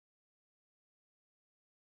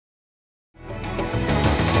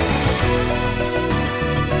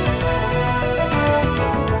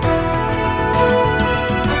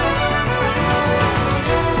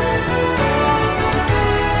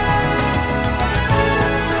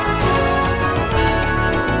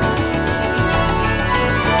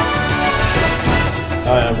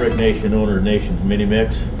Nation, owner of Nation's Mini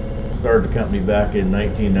Mix. Started the company back in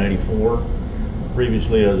 1994.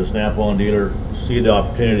 Previously as a Snap-on dealer, see the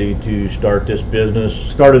opportunity to start this business.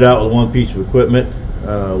 Started out with one piece of equipment,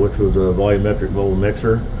 which was a volumetric mobile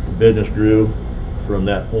mixer. The business grew from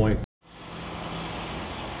that point.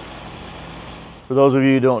 For those of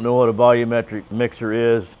you who don't know what a volumetric mixer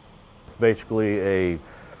is, it's basically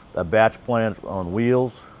a batch plant on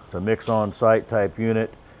wheels. It's a mix on site type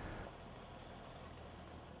unit.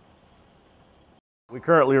 We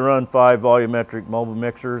currently run 5 volumetric mobile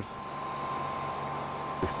mixers.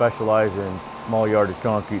 We specialize in small yardage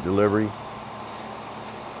concrete delivery.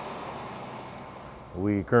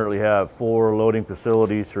 We currently have 4 loading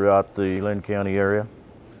facilities throughout the Linn County area.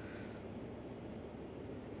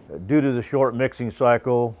 Due to the short mixing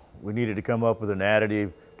cycle, we needed to come up with an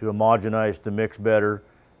additive to homogenize the mix better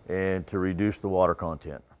and to reduce the water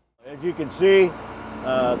content. As you can see,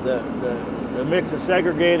 the mix is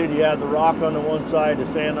segregated. You have the rock on the one side, the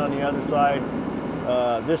sand on the other side.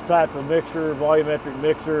 This type of mixer, volumetric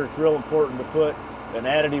mixer, it's real important to put an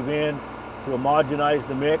additive in to homogenize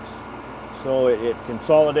the mix so it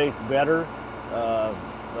consolidates better,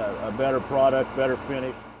 a better product, better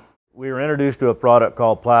finish. We were introduced to a product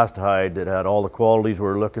called Plastihyd that had all the qualities we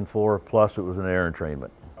were looking for, plus it was an air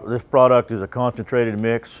entrainment. This product is a concentrated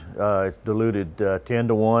mix. It's diluted 10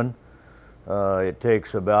 to 1. It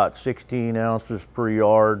takes about 16 ounces per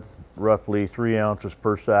yard, roughly 3 ounces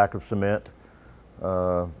per sack of cement.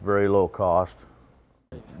 Very low cost.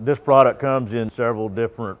 This product comes in several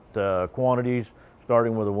different quantities,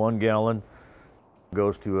 starting with a 1 gallon,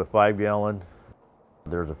 goes to a 5 gallon.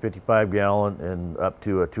 There's a 55 gallon and up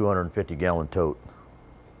to a 250 gallon tote.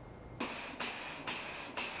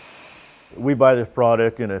 We buy this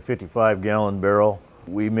product in a 55 gallon barrel.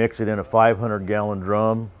 We mix it in a 500 gallon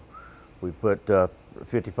drum. We put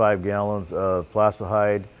 55 gallons of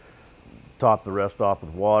Plastihyd, top the rest off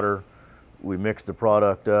with water. We mix the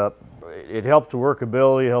product up. It helps the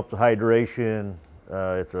workability, helps the hydration.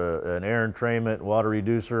 It's an air entrainment, water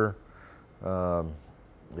reducer.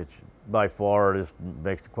 It's by far, this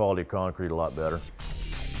makes the quality of concrete a lot better.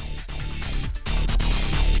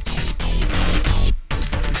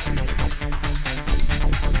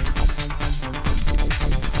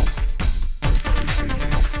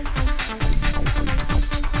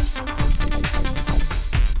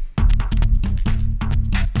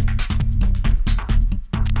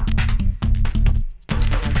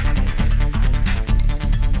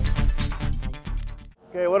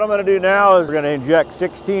 Okay, what I'm going to do now is we're going to inject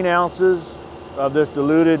 16 ounces of this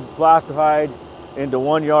diluted Plastihyd into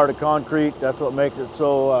 1 yard of concrete. That's what makes it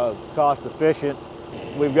so cost efficient.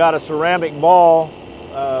 We've got a ceramic ball,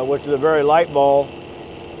 which is a very light ball.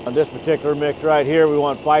 On this particular mix right here, we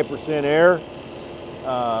want 5% air,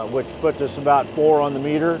 which puts us about 4 on the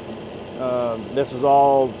meter. This is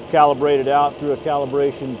all calibrated out through a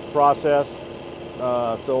calibration process.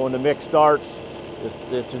 So when the mix starts,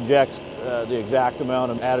 it injects the exact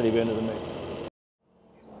amount of additive into the mix.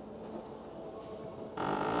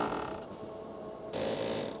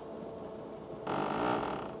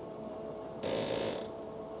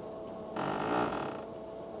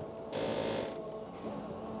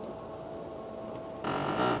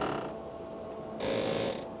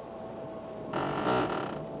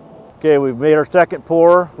 Okay, we've made our second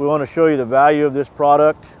pour. We want to show you the value of this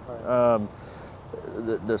product.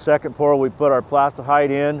 The second pour, we put our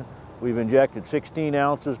Plastihyd in. We've injected 16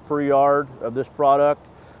 ounces per yard of this product.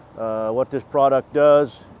 What this product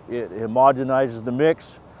does, it homogenizes the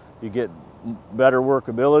mix. You get better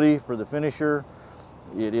workability for the finisher.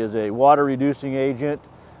 It is a water reducing agent.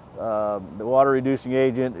 The water reducing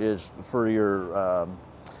agent is for your,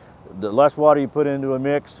 the less water you put into a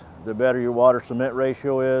mix, the better your water cement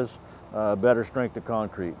ratio is, better strength of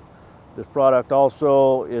concrete. This product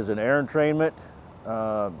also is an air entrainment.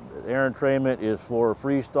 Air entrainment is for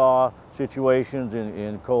freeze thaw situations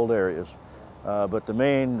in cold areas. But the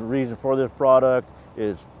main reason for this product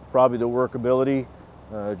is probably the workability.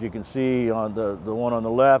 As you can see on the one on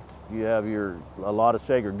the left, you have a lot of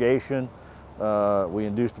segregation. We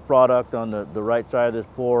induced the product on the right side of this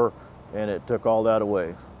pour, and it took all that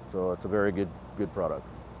away. So it's a very good product.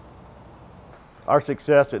 Our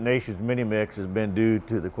success at Nation's Mini Mix has been due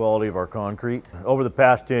to the quality of our concrete. Over the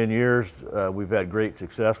past 10 years, we've had great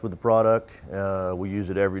success with the product. We use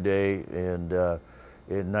it every day and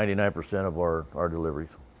in 99% of our deliveries.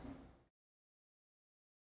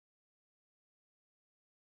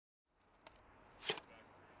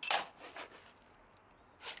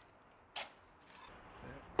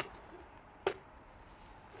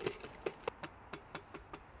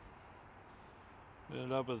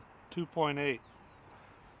 Ended up with 2.8.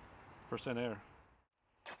 100% air.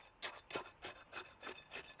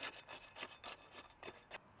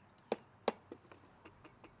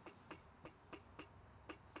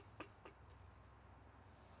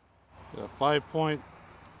 Yeah, 5.8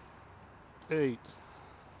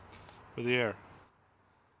 for the air.